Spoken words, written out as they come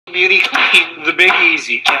Beauty queen. The Big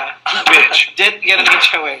Easy. Yeah. Bitch. Did get an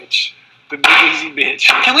HOH. The Big Easy bitch.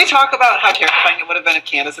 Can we talk about how terrifying it would have been if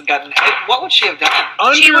Candace had gotten it? What would she have done?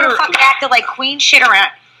 She would have fucking acted like queen shit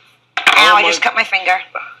around. Ow, I just cut my finger.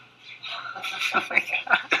 Oh my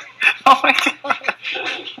god. Oh my god.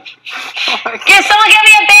 Oh my god. Can someone get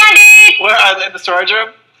me a Band-Aid? Where are they in the storage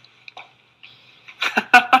room?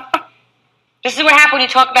 This is what happened when you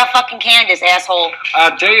talk about fucking Candace, asshole.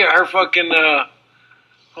 I tell you, her fucking,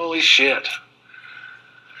 holy shit.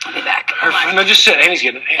 I'll be back. No, just sit. Annie's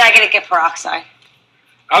getting it. I gotta get peroxide.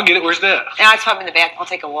 I'll get it. Where's that? Now it's probably in the bathroom. I'll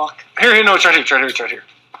take a walk. Here, no, it's right here. It's right here. It's right here.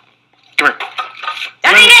 Come here.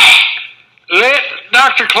 Don't eat it! Let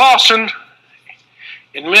Dr. Clausen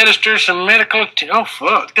administer some medical oh,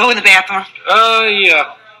 fuck. Go in the bathroom.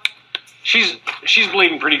 Yeah. She's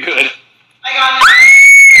bleeding pretty good. I got it.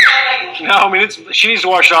 No, I mean, she needs to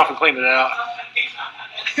wash it off and clean it out.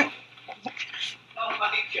 Oh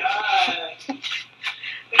my god.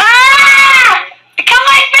 Ah! Cut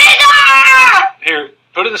my finger! Here,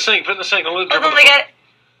 put it in the sink. Put it in the sink. Don't let it drip. Oh, they get it?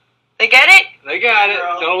 They get it? They got it.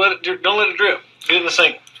 Girl. Don't let it drip. Get it in the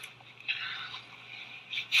sink.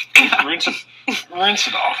 Rinse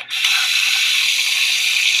it off.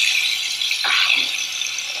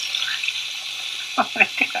 Oh my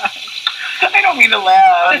god. I don't mean to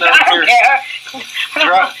laugh. I know. I don't care.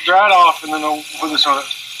 Dry it off and then I'll put this on it.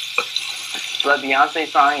 So the Beyonce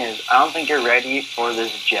song is, I don't think you're ready for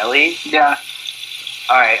this jelly. Yeah.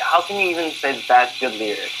 Alright, how can you even say that that's good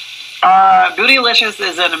lyrics? Bootylicious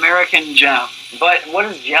is an American gem. But what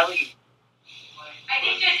is jelly? I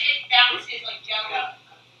think just it bounces like jelly.